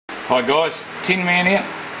Hi guys, Tin Man here.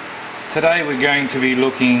 Today we're going to be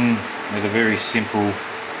looking at a very simple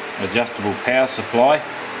adjustable power supply.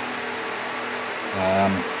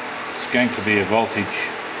 It's going to be a voltage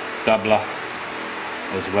doubler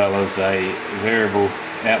as well as a variable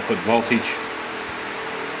output voltage.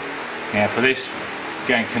 Now for this you're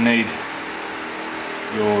going to need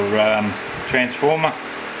your transformer,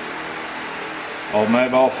 old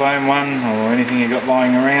mobile phone one or anything you got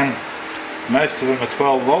lying around. Most of them are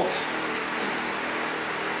 12 volts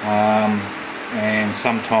and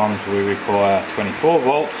sometimes we require 24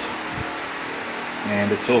 volts,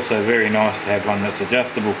 and it's also very nice to have one that's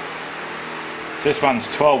adjustable. So this one's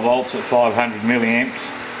 12 volts at 500 milliamps,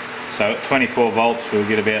 so at 24 volts we'll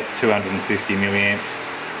get about 250 milliamps,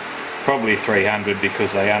 probably 300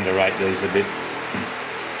 because they underrate these a bit.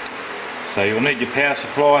 So you'll need your power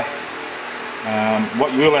supply.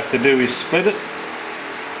 What you will have to do is split it,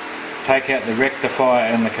 take out the rectifier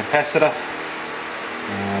and the capacitor,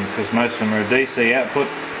 because most of them are a DC output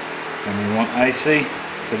and we want AC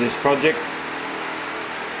for this project.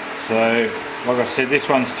 So like I said, this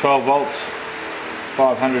one's 12 volts,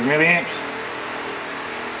 500 milliamps.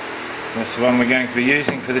 That's the one we're going to be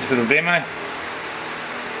using for this little demo.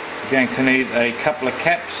 We're going to need a couple of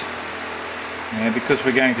caps. Now because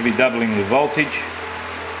we're going to be doubling the voltage,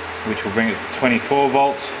 which will bring it to 24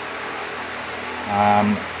 volts,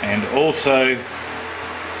 and also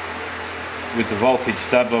with the voltage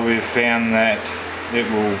doubler we've found that it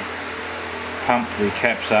will pump the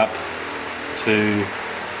caps up to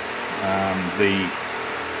the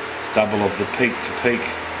double of the peak to peak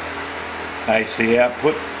AC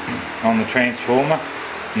output on the transformer,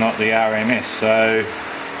 not the RMS. So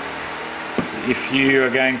if you are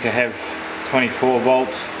going to have 24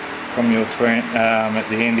 volts from your at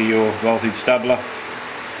the end of your voltage doubler,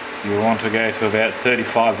 you want to go to about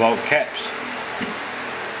 35 volt caps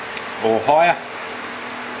or higher.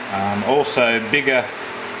 Also bigger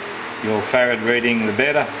your farad reading the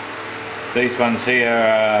better. These ones here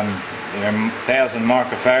are 1000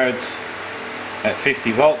 microfarads at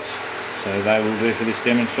 50 volts, so they will do for this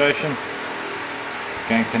demonstration.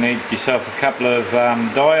 Going to need yourself a couple of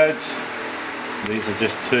diodes. These are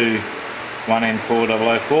just two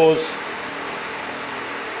 1N4004s.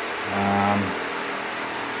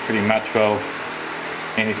 Pretty much, well,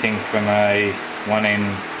 anything from a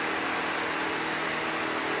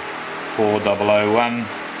 1N4001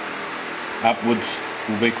 upwards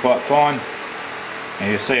will be quite fine. Now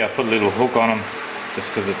you'll see I put a little hook on them just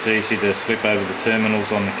because it's easy to slip over the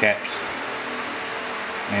terminals on the caps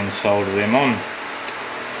and solder them on.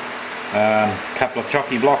 A couple of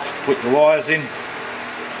chocky blocks to put the wires in,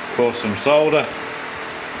 of course some solder,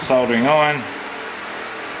 soldering iron.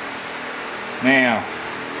 Now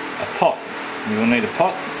a pot, you will need a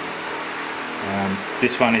pot.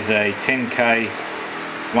 This one is a 10k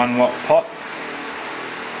 1 watt pot.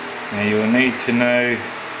 Now you will need to know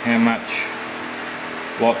how much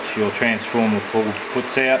watts your transformer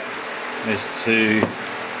puts out as to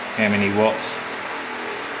how many watts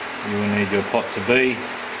you will need your pot to be.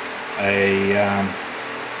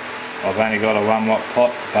 I've only got a 1 watt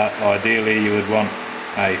pot, but ideally you would want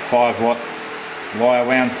a 5 watt wire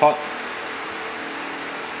wound pot.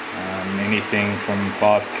 Anything from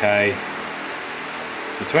 5k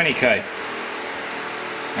to 20k,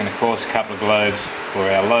 and of course a couple of globes for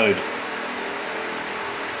our load,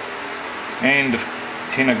 and a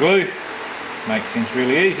tin of glue. Makes things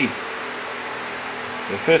really easy.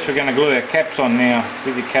 So first we're going to glue our caps on. Now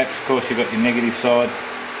with your caps, of course, you've got your negative side,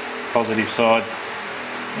 positive side.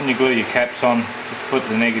 When you glue your caps on, just put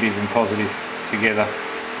the negative and positive together.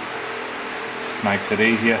 Just makes it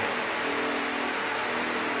easier.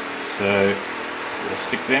 So we'll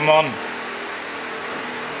stick them on.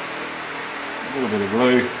 A little bit of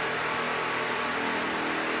glue.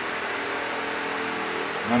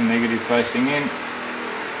 One negative facing in.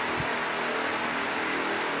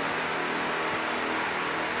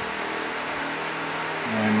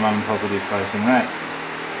 And one positive facing that.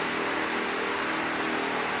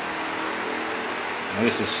 Now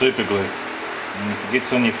this is super glue, and if it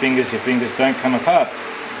gets on your fingers don't come apart.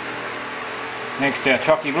 Next, our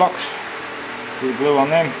chocky blocks, put glue on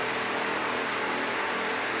them.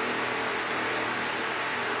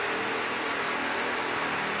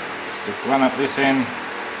 Stick one up this end.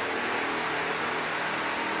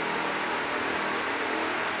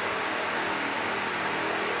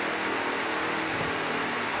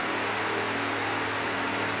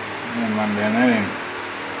 And one down that end.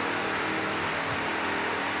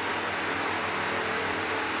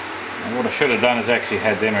 And what I should have done is actually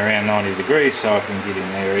had them around 90 degrees so I can get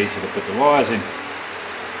in there easy to put the wires in.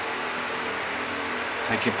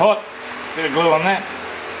 Take your pot, bit of glue on that,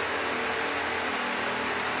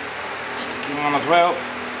 stick him on as well.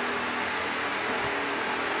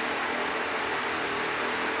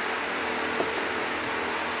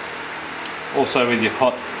 Also with your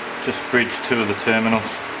pot, just bridge 2 of the terminals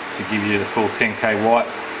to give you the full 10k wipe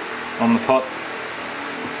on the pot.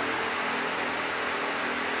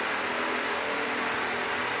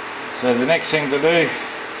 So the next thing to do is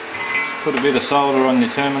put a bit of solder on your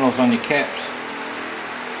terminals on your caps.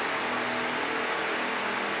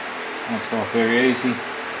 Makes life very easy.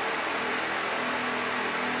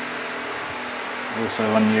 Also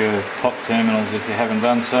on your top terminals if you haven't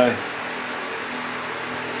done so.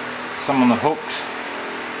 Some on the hooks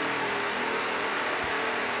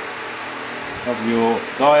of your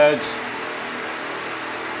diodes.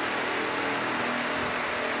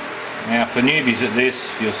 Now for newbies at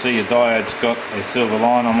this, you'll see your diode's got a silver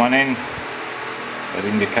line on one end that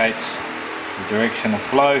indicates the direction of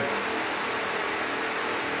flow.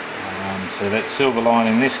 So that silver line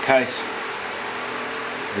in this case,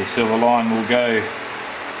 the silver line will go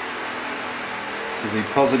to the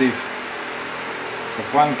positive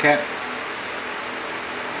of one cap,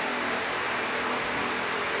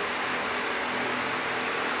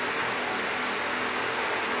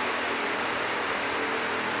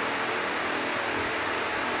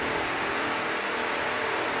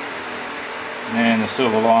 and the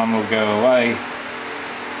silver line will go away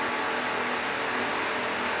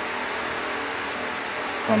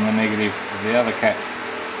from the negative of the other cap.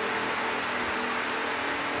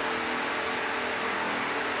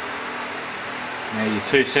 Now your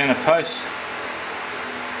 2 centre posts,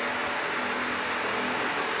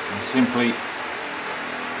 are simply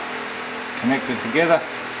connected together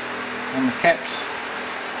on the caps,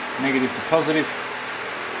 negative to positive.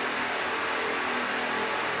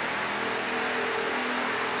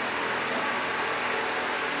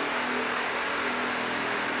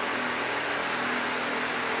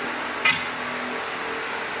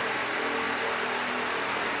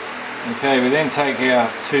 Okay, we then take our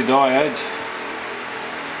 2 diodes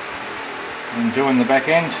and join the back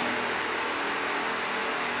end.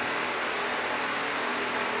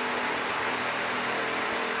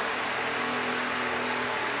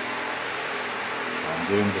 Try and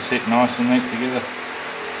get them to sit nice and neat together.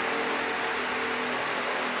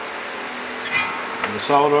 Put the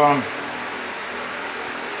solder on.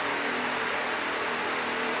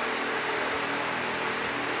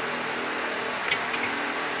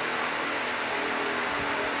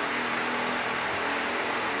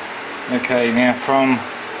 Okay, now from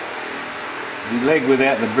the leg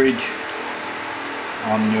without the bridge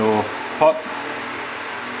on your pot,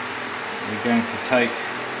 we're going to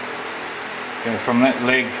go from that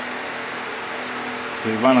leg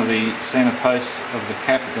to one of the centre posts of the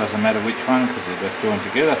cap. It doesn't matter which one because they're both joined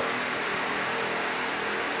together.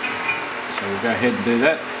 So we'll go ahead and do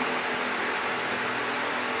that.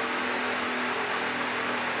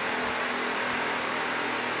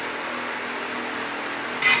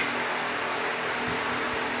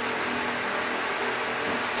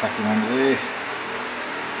 Tuck him under there,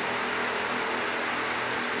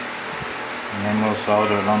 and then we'll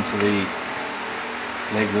solder it onto the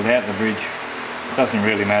leg without the bridge. It doesn't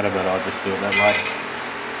really matter, but I'll just do it that way.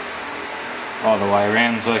 Either way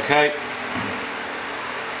around is okay.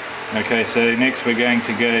 Okay, so next we're going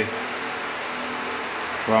to go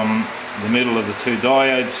from the middle of the 2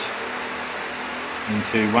 diodes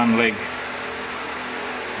into one leg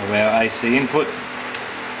of our AC input.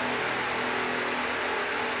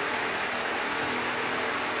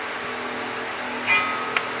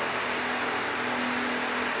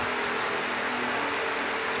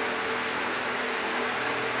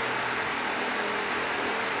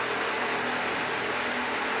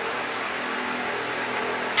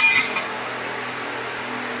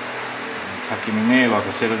 Tuck him in there. Like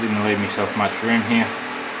I said, I didn't leave myself much room here,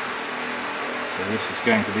 so this is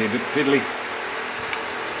going to be a bit fiddly.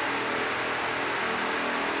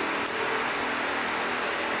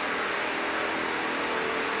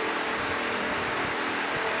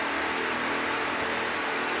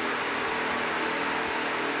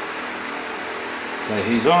 So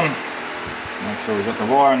he's on. Make sure we've got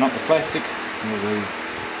the wire and not the plastic, with the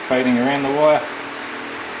coating around the wire.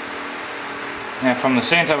 Now from the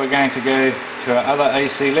centre we're going to go to our other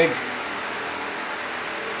AC leg.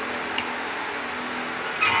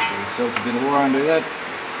 Give yourself a bit of wire and do that.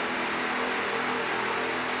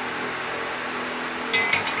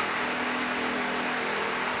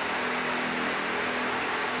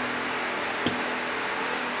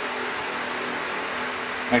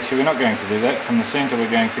 Actually, we're not going to do that. From the centre we're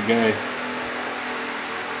going to go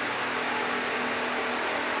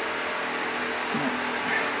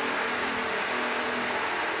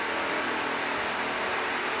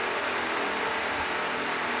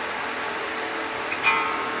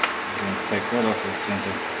take that off the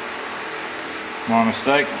centre. My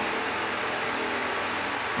mistake.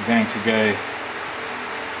 We're going to go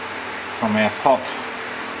from our pot,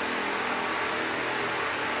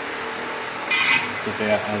 because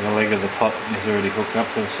the other leg of the pot is already hooked up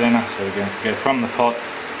to the centre, so we're going to go from the pot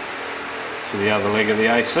to the other leg of the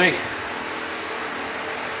AC.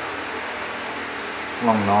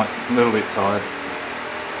 Long night, a little bit tired.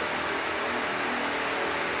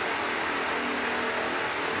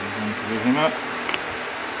 I'm going to give him up.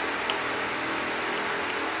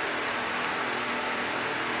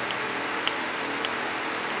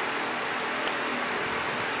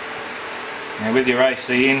 Now with your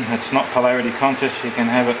AC in, it's not polarity conscious, you can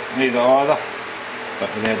have it either,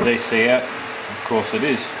 but without DC out, of course it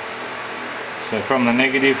is. So from the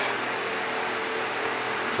negative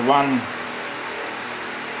to one,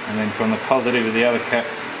 and then from the positive of the other cap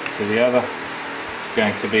to the other, it's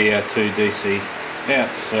going to be our 2 DC out.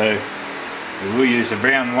 So we will use a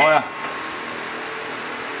brown wire.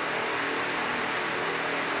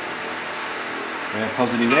 For our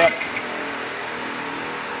positive out.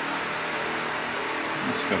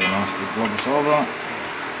 It's got a nice big blob of solder on it.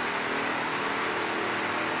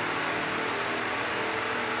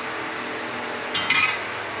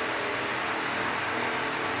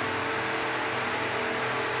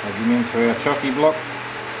 Plug him into our chocky block.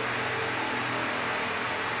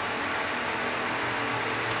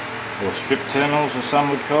 Or strip terminals, as some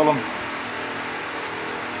would call them.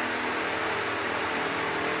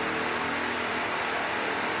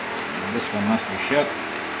 And this one must be shut.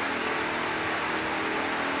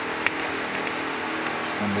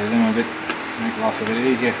 Undo them a bit, make life a bit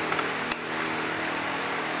easier.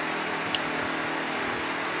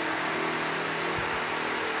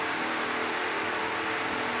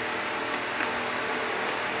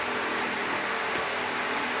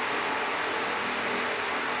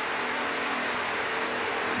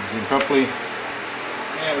 Comes in properly.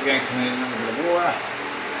 Now we're going to need a little bit of wire.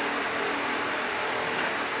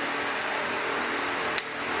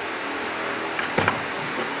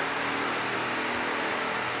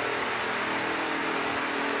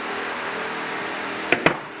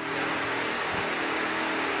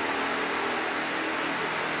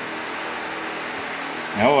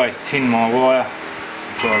 I always tin my wire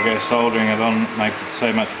before I go soldering it on. It makes it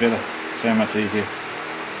so much better, so much easier.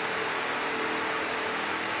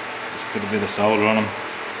 Just put a bit of solder on them.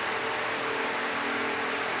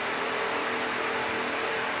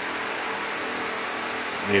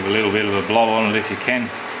 Leave a little bit of a blob on it if you can.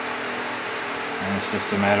 And it's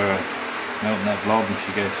just a matter of melting that blob and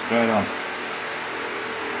she goes straight on.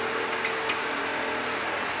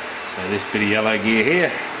 So this bit of yellow gear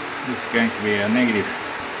here is going to be our negative.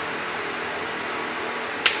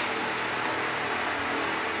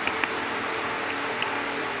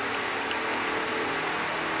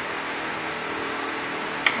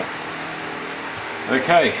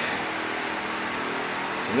 Okay,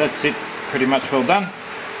 so that's it, pretty much well done.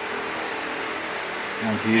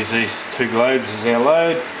 I'm going to use these 2 globes as our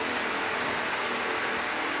load.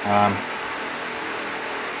 I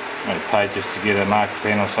paid just to get a marker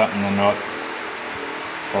pen or something and write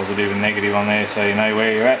positive and negative on there so you know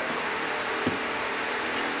where you're at.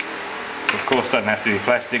 Of course, doesn't have to be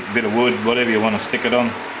plastic, a bit of wood, whatever you want to stick it on.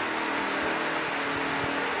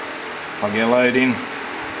 Plug your load in.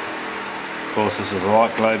 Of course, this is a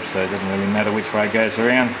light globe, so it doesn't really matter which way it goes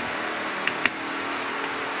around.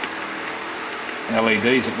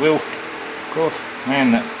 LEDs at will, of course,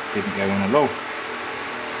 and that didn't go in at all.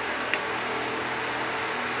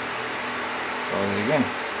 Try that again.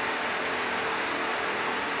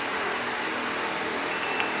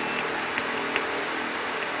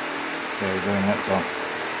 So we're doing that time.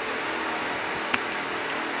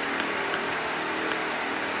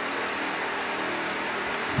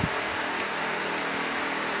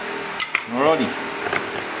 Alrighty,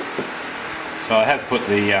 so I have put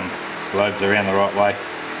the globes around the right way,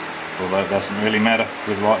 although it doesn't really matter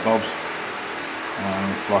with light bulbs.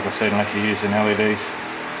 Like I said, unless you're using LEDs,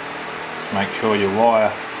 just make sure your wire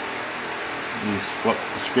is what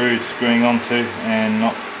the screw is screwing onto and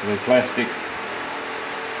not the plastic.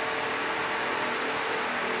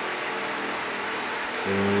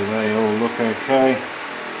 So they all look okay.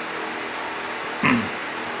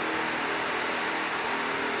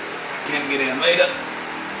 Can get our meter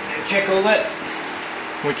and check all that,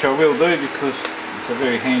 which I will do because it's a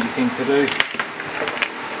very handy thing to do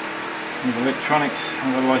with electronics.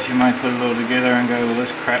 Otherwise you may put it all together and go, well,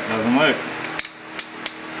 this crap doesn't work.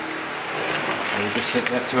 So we just set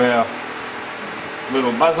that to our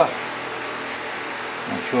little buzzer,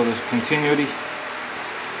 make sure there's continuity.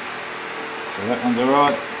 So that one's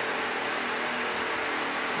alright.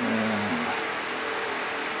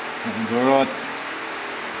 That one's alright.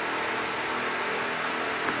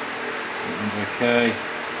 That one's okay.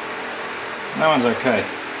 That one's okay.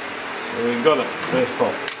 So we've got it, first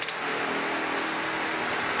pop.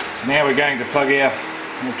 So now we're going to plug our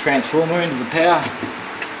transformer into the power.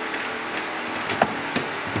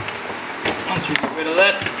 Once we get rid of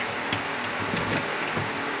that,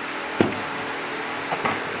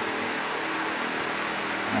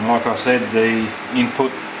 and like I said, the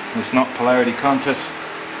input is not polarity conscious.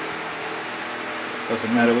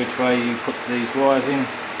 Doesn't matter which way you put these wires in,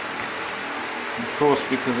 of course,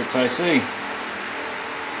 because it's AC.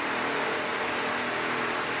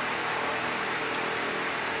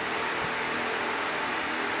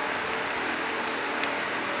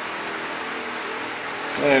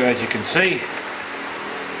 So as you can see,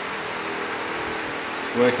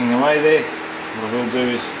 it's working away there. What I will do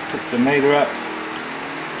is put the meter up,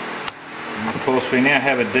 and of course we now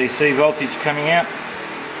have a DC voltage coming out.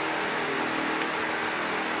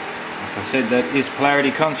 Like I said, that is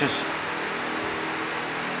polarity conscious,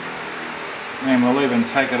 and we'll even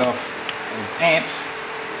take it off of amps,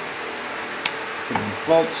 put it in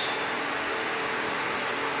volts,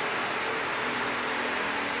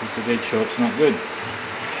 because the dead short's not good.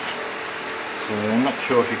 So I'm not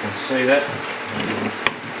sure if you can see that.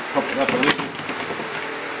 Pop it up a little.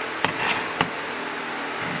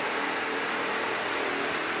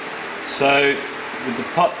 So with the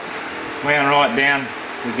pot wound right down,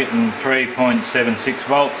 we're getting 3.76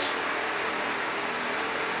 volts,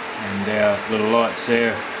 and our little lights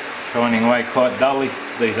there shining away quite dully.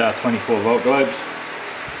 These are 24 volt globes,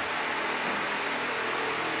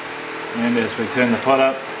 and as we turn the pot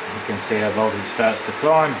up, you can see our voltage starts to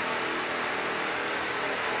climb.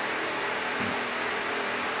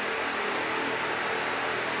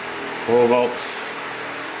 4 volts,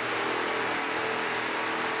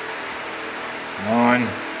 9,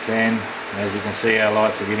 10, as you can see our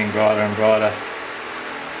lights are getting brighter and brighter.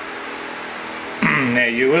 Now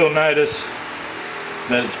you will notice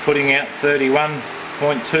that it's putting out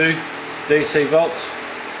 31.2 DC volts,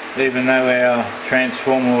 even though our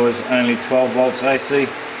transformer was only 12 volts AC,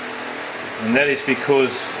 and that is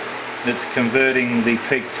because it's converting the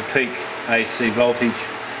peak to peak AC voltage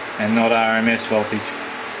and not RMS voltage.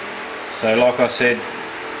 So like I said,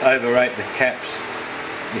 overrate the caps.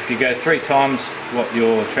 If you go 3 times what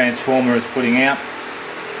your transformer is putting out,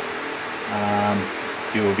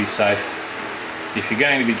 you will be safe. If you're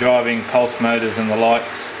going to be driving pulse motors and the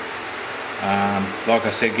likes, like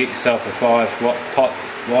I said, get yourself a 5 watt pot,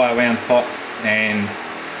 wire wound pot, and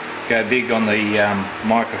go big on the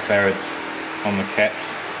microfarads on the caps.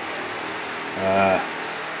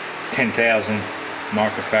 10,000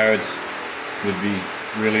 microfarads would be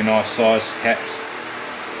really nice size caps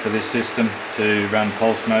for this system to run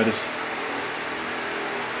pulse motors.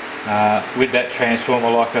 With that transformer,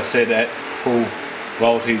 like I said, at full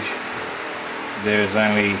voltage there is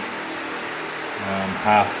only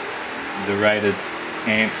half the rated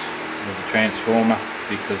amps of the transformer,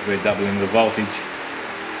 because we're doubling the voltage,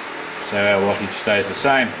 so our wattage stays the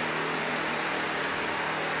same.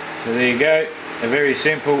 So there you go, a very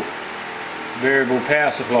simple variable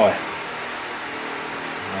power supply.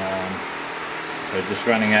 So just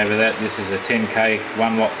running over that, this is a 10k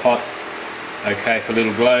 1 watt pot, okay for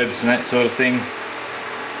little globes and that sort of thing.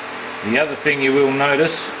 The other thing you will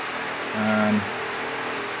notice,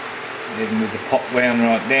 even with the pot wound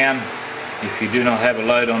right down, if you do not have a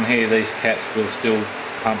load on here, these caps will still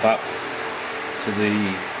pump up to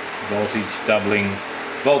the voltage, doubling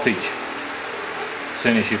voltage. As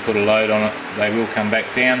soon as you put a load on it, they will come back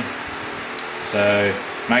down. So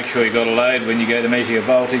make sure you got a load when you go to measure your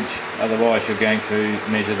voltage, otherwise you're going to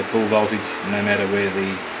measure the full voltage no matter where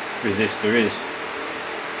the resistor is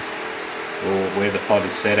or where the pot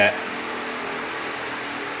is set at.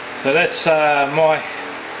 So that's my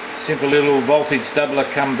simple little voltage doubler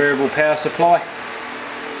come variable power supply.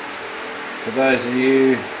 For those of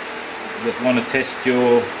you that want to test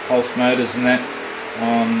your pulse motors and that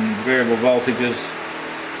on variable voltages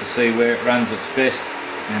to see where it runs its best,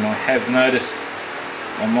 and I have noticed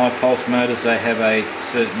on my pulse motors they have a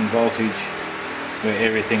certain voltage where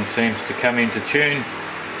everything seems to come into tune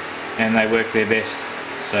and they work their best.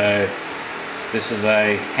 So this is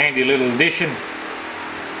a handy little addition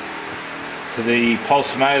to the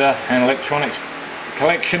pulse motor and electronics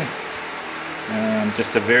collection.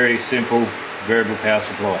 Just a very simple variable power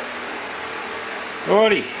supply.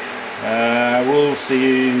 Alrighty, we'll see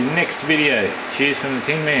you next video. Cheers from the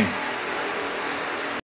Tin Man.